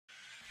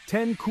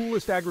10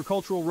 coolest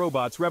agricultural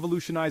robots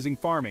revolutionizing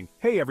farming.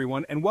 Hey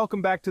everyone, and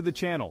welcome back to the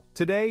channel.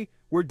 Today,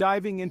 we're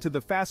diving into the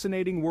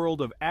fascinating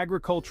world of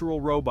agricultural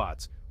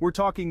robots. We're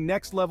talking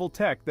next-level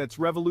tech that's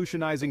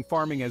revolutionizing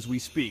farming as we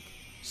speak.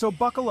 So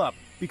buckle up,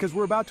 because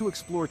we're about to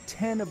explore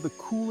 10 of the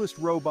coolest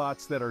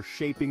robots that are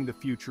shaping the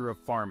future of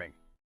farming.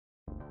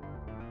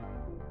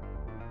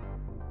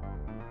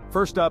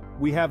 First up,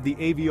 we have the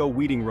AVO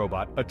weeding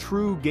robot, a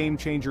true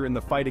game-changer in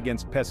the fight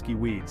against pesky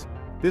weeds.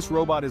 This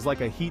robot is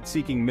like a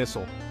heat-seeking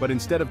missile, but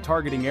instead of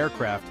targeting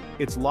aircraft,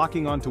 it's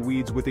locking onto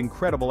weeds with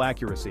incredible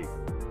accuracy.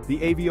 The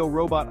AVO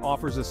robot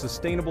offers a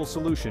sustainable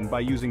solution by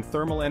using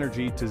thermal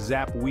energy to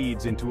zap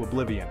weeds into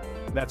oblivion.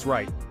 That's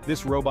right,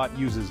 this robot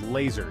uses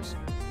lasers.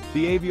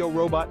 The AVO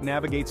robot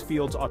navigates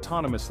fields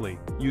autonomously,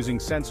 using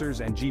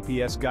sensors and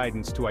GPS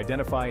guidance to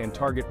identify and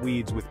target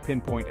weeds with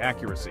pinpoint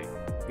accuracy.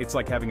 It's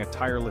like having a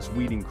tireless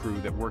weeding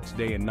crew that works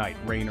day and night,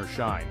 rain or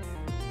shine.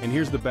 And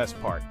here's the best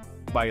part.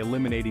 By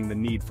eliminating the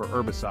need for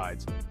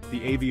herbicides, the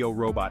AVO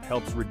robot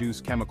helps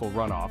reduce chemical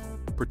runoff,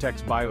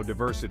 protects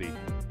biodiversity,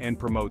 and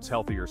promotes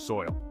healthier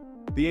soil.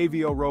 The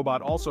AVO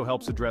robot also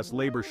helps address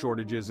labor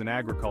shortages in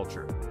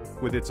agriculture.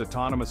 With its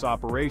autonomous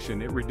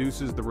operation, it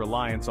reduces the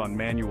reliance on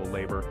manual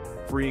labor,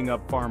 freeing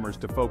up farmers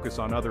to focus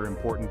on other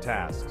important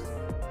tasks.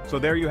 So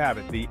there you have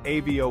it, the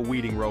AVO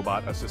weeding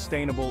robot, a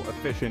sustainable,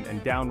 efficient,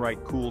 and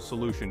downright cool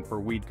solution for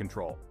weed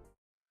control.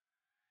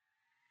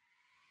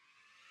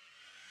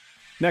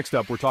 Next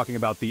up, we're talking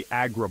about the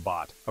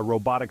Agrobot, a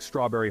robotic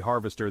strawberry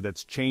harvester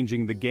that's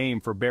changing the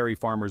game for berry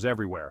farmers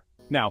everywhere.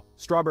 Now,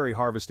 strawberry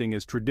harvesting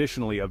is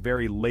traditionally a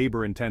very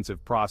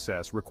labor-intensive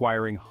process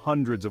requiring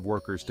hundreds of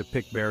workers to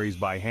pick berries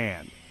by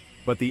hand.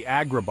 But the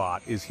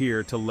Agrobot is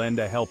here to lend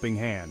a helping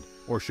hand,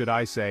 or should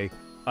I say,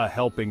 a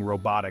helping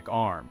robotic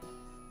arm.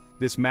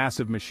 This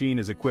massive machine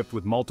is equipped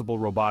with multiple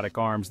robotic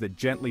arms that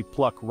gently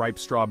pluck ripe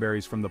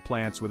strawberries from the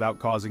plants without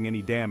causing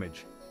any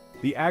damage.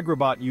 The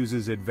Agrobot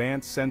uses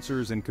advanced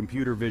sensors and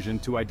computer vision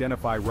to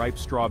identify ripe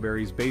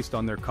strawberries based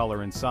on their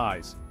color and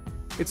size.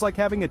 It's like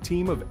having a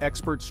team of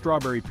expert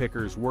strawberry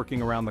pickers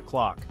working around the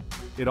clock.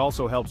 It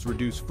also helps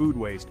reduce food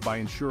waste by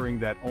ensuring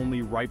that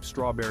only ripe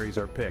strawberries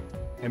are picked.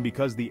 And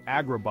because the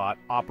Agrobot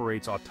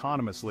operates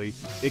autonomously,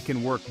 it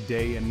can work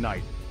day and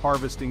night,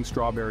 harvesting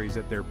strawberries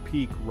at their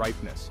peak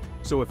ripeness.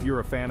 So if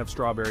you're a fan of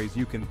strawberries,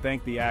 you can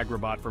thank the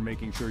Agrobot for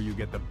making sure you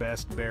get the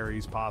best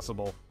berries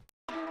possible.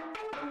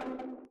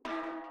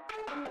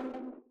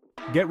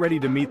 Get ready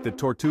to meet the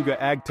Tortuga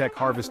AgTech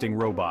harvesting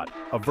robot,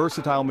 a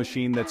versatile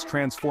machine that's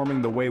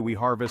transforming the way we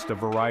harvest a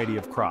variety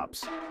of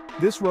crops.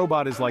 This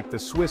robot is like the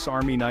Swiss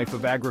Army knife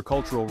of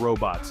agricultural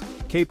robots,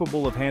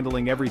 capable of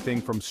handling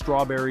everything from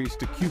strawberries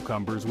to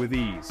cucumbers with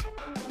ease.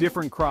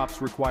 Different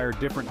crops require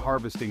different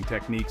harvesting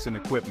techniques and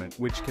equipment,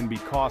 which can be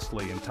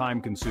costly and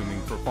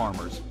time-consuming for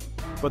farmers.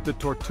 But the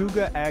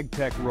Tortuga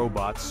AgTech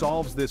robot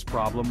solves this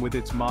problem with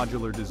its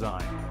modular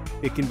design.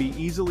 It can be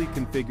easily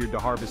configured to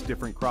harvest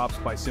different crops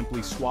by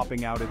simply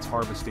swapping out its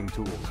harvesting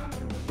tools.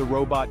 The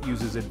robot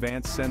uses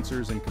advanced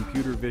sensors and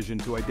computer vision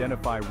to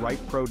identify ripe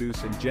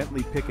produce and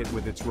gently pick it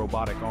with its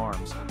robotic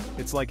arms.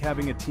 It's like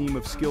having a team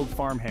of skilled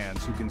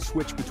farmhands who can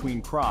switch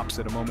between crops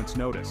at a moment's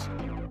notice.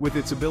 With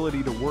its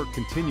ability to work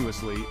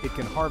continuously, it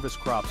can harvest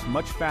crops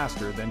much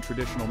faster than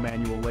traditional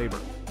manual labor.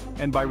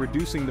 And by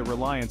reducing the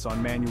reliance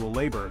on manual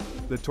labor,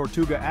 the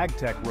Tortuga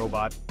AgTech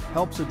robot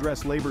helps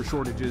address labor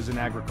shortages in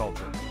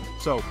agriculture.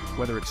 So,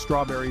 whether it's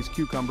strawberries,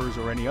 cucumbers,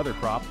 or any other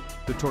crop,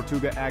 the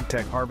Tortuga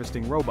AgTech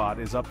harvesting robot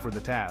is up for the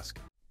task.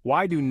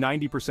 Why do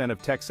 90%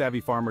 of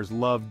tech-savvy farmers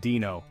love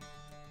Dino?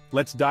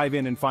 Let's dive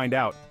in and find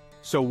out.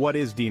 So what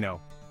is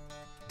Dino?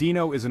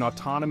 Dino is an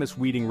autonomous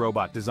weeding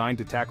robot designed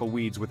to tackle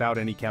weeds without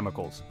any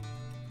chemicals.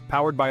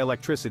 Powered by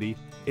electricity,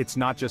 it's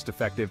not just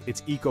effective,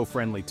 it's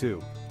eco-friendly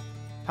too.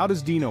 How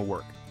does Dino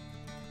work?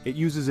 It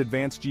uses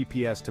advanced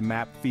GPS to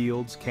map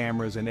fields,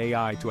 cameras, and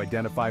AI to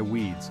identify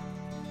weeds,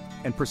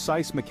 and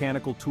precise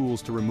mechanical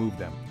tools to remove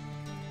them.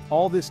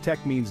 All this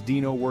tech means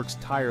Dino works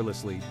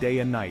tirelessly, day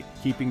and night,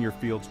 keeping your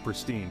fields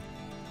pristine.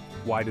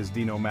 Why does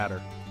Dino matter?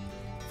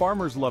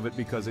 Farmers love it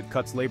because it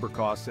cuts labor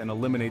costs and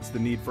eliminates the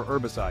need for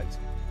herbicides,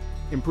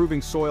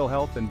 improving soil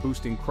health and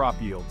boosting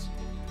crop yields.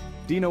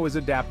 Dino is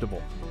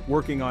adaptable,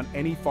 working on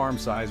any farm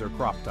size or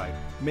crop type,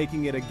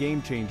 making it a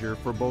game changer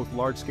for both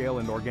large-scale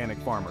and organic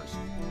farmers.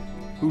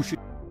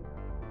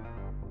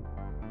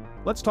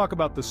 Let's talk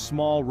about the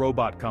Small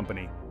Robot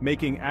Company,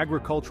 making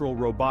agricultural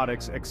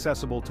robotics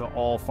accessible to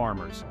all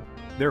farmers.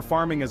 Their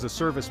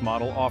farming-as-a-service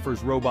model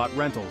offers robot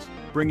rentals,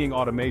 bringing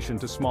automation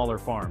to smaller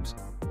farms.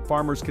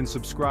 Farmers can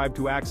subscribe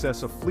to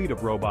access a fleet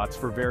of robots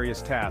for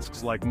various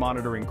tasks like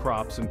monitoring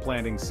crops and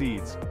planting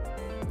seeds.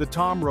 The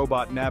Tom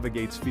robot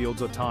navigates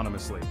fields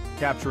autonomously,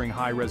 capturing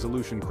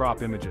high-resolution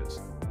crop images.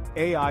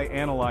 AI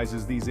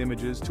analyzes these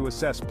images to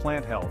assess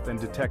plant health and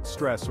detect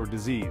stress or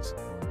disease.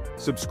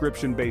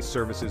 Subscription-based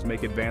services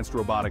make advanced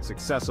robotics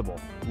accessible,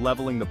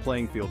 leveling the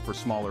playing field for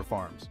smaller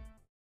farms.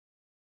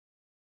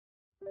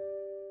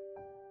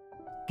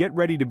 Get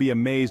ready to be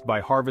amazed by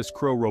Harvest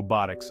Crow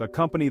Robotics, a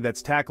company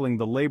that's tackling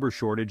the labor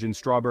shortage in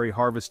strawberry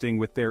harvesting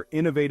with their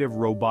innovative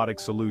robotic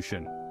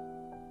solution.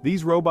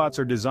 These robots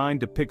are designed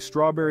to pick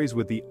strawberries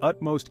with the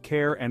utmost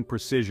care and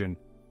precision,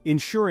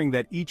 ensuring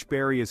that each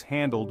berry is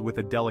handled with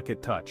a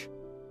delicate touch.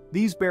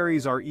 These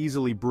berries are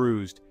easily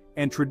bruised,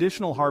 and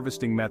traditional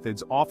harvesting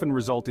methods often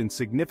result in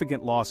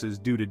significant losses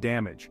due to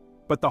damage.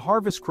 But the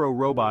Harvest Crow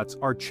robots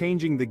are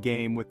changing the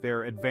game with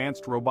their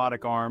advanced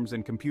robotic arms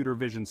and computer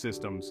vision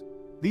systems.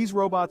 These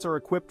robots are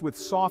equipped with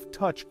soft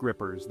touch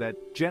grippers that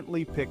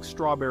gently pick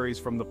strawberries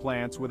from the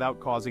plants without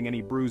causing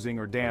any bruising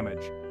or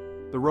damage.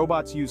 The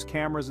robots use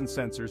cameras and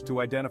sensors to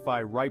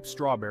identify ripe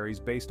strawberries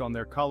based on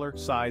their color,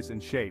 size,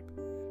 and shape.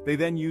 They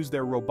then use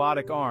their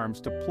robotic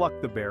arms to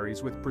pluck the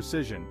berries with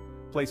precision,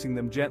 placing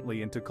them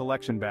gently into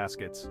collection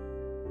baskets.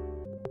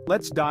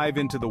 Let's dive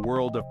into the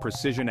world of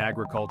precision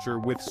agriculture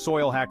with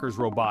Soil Hackers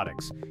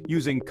Robotics,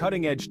 using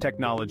cutting-edge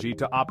technology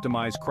to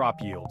optimize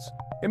crop yields.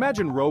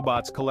 Imagine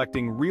robots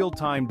collecting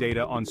real-time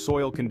data on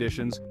soil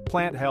conditions,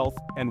 plant health,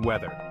 and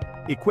weather.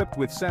 Equipped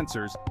with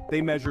sensors,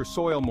 they measure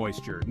soil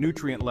moisture,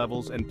 nutrient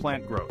levels, and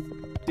plant growth.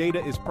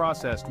 Data is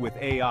processed with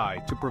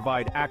AI to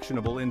provide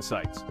actionable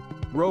insights.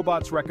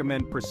 Robots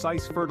recommend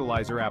precise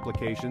fertilizer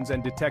applications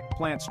and detect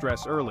plant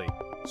stress early.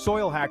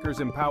 Soil Hackers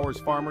empowers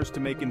farmers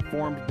to make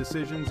informed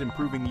decisions,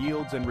 improving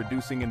yields and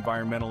reducing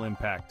environmental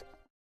impact.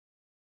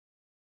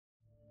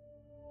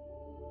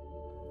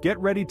 Get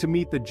ready to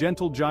meet the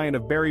gentle giant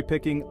of berry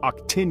picking,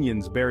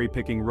 Octon's berry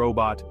picking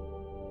robot.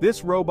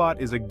 This robot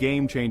is a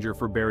game changer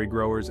for berry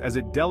growers as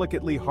it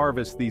delicately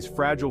harvests these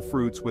fragile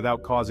fruits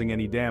without causing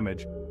any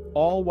damage,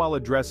 all while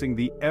addressing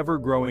the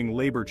ever-growing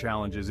labor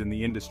challenges in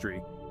the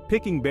industry.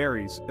 Picking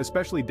berries,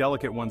 especially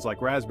delicate ones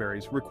like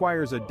raspberries,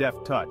 requires a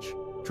deft touch.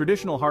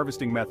 Traditional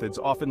harvesting methods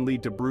often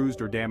lead to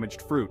bruised or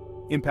damaged fruit,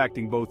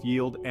 impacting both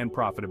yield and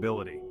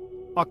profitability.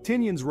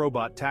 Octon's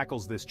robot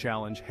tackles this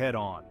challenge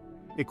head-on.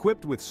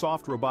 Equipped with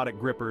soft robotic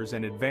grippers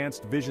and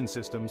advanced vision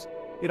systems,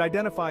 it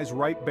identifies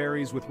ripe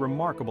berries with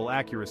remarkable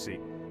accuracy,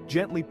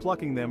 gently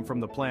plucking them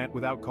from the plant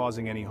without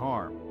causing any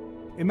harm.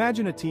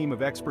 Imagine a team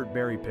of expert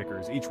berry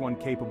pickers, each one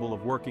capable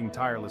of working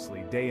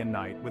tirelessly day and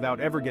night without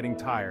ever getting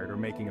tired or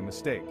making a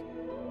mistake.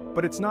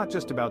 But it's not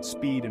just about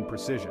speed and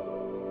precision.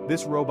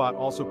 This robot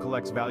also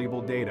collects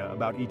valuable data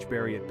about each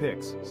berry it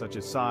picks, such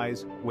as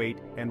size, weight,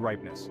 and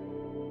ripeness.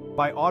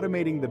 By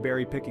automating the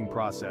berry picking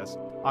process,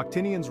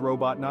 Octon's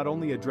robot not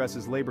only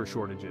addresses labor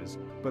shortages,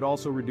 but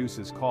also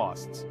reduces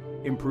costs,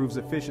 improves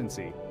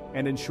efficiency,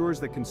 and ensures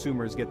that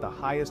consumers get the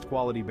highest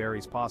quality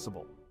berries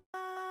possible.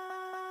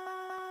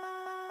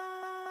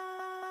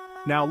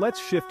 Now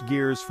let's shift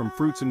gears from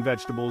fruits and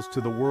vegetables to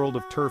the world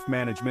of turf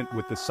management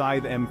with the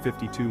Scythe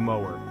M52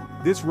 Mower.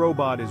 This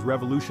robot is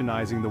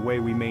revolutionizing the way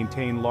we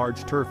maintain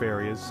large turf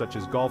areas such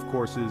as golf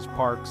courses,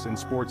 parks, and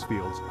sports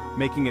fields,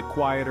 making it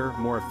quieter,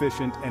 more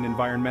efficient, and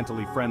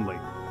environmentally friendly.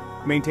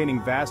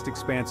 Maintaining vast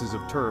expanses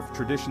of turf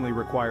traditionally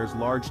requires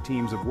large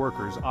teams of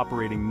workers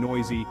operating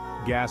noisy,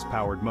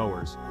 gas-powered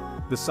mowers.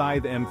 The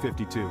Scythe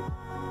M52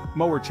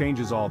 Mower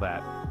changes all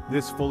that.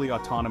 This fully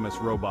autonomous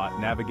robot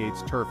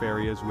navigates turf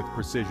areas with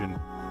precision,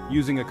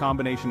 using a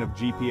combination of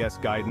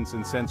GPS guidance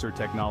and sensor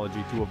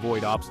technology to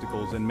avoid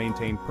obstacles and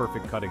maintain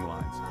perfect cutting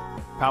lines.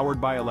 Powered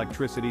by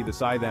electricity, the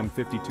Scythe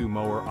M52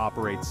 Mower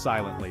operates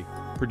silently,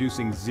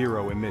 producing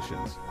zero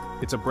emissions.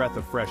 It's a breath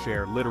of fresh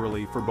air,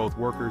 literally, for both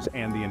workers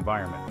and the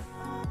environment.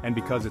 And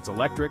because it's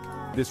electric,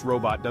 this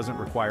robot doesn't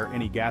require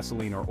any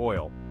gasoline or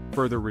oil,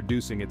 further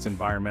reducing its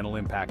environmental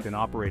impact and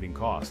operating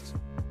costs.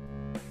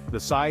 The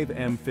Scythe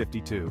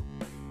M52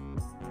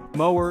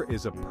 Mower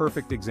is a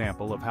perfect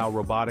example of how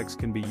robotics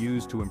can be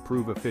used to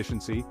improve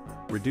efficiency,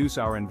 reduce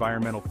our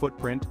environmental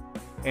footprint,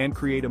 and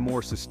create a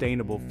more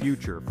sustainable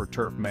future for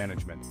turf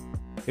management.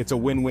 It's a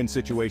win-win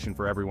situation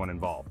for everyone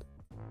involved.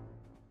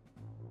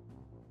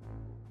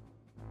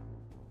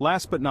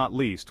 Last but not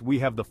least, we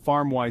have the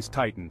Farmwise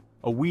Titan,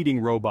 a weeding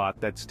robot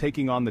that's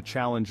taking on the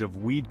challenge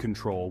of weed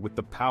control with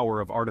the power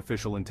of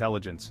artificial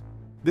intelligence.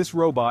 This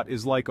robot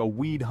is like a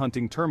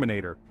weed-hunting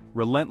Terminator,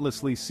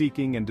 relentlessly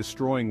seeking and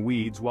destroying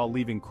weeds while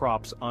leaving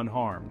crops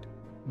unharmed.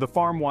 The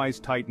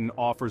Farmwise Titan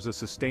offers a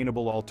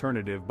sustainable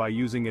alternative by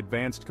using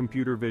advanced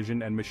computer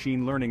vision and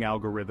machine learning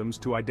algorithms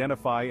to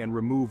identify and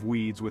remove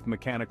weeds with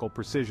mechanical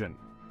precision.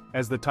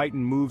 As the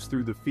Titan moves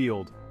through the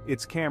field,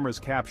 its cameras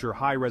capture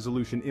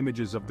high-resolution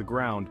images of the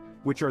ground,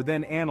 which are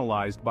then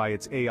analyzed by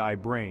its AI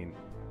brain.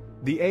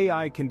 The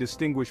AI can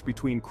distinguish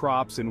between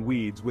crops and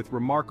weeds with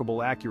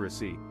remarkable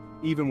accuracy,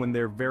 even when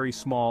they're very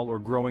small or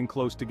growing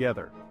close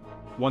together.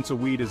 Once a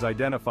weed is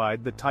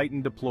identified, the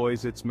Titan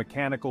deploys its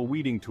mechanical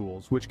weeding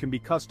tools, which can be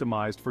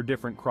customized for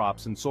different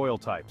crops and soil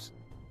types.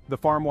 The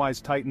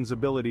Farmwise Titan's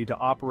ability to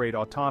operate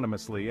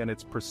autonomously and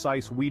its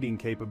precise weeding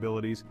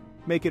capabilities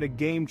make it a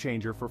game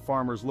changer for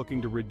farmers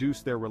looking to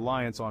reduce their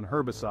reliance on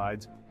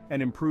herbicides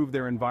and improve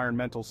their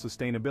environmental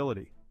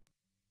sustainability.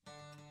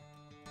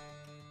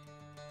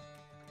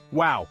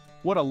 Wow,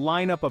 what a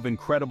lineup of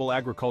incredible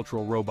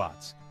agricultural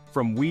robots!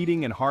 From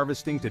weeding and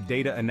harvesting to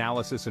data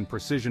analysis and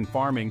precision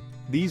farming,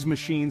 these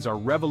machines are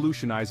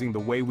revolutionizing the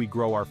way we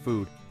grow our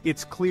food.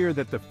 It's clear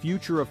that the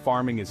future of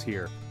farming is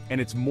here,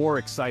 and it's more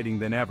exciting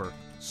than ever.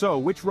 So,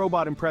 which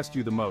robot impressed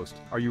you the most?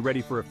 Are you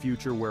ready for a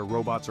future where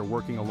robots are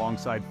working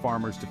alongside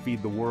farmers to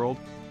feed the world?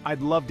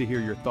 I'd love to hear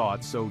your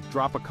thoughts, so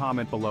drop a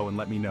comment below and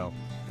let me know.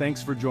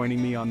 Thanks for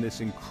joining me on this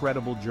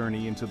incredible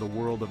journey into the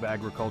world of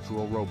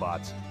agricultural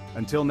robots.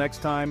 Until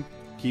next time,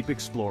 keep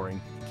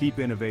exploring, keep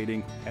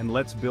innovating, and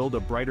let's build a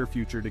brighter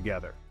future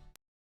together.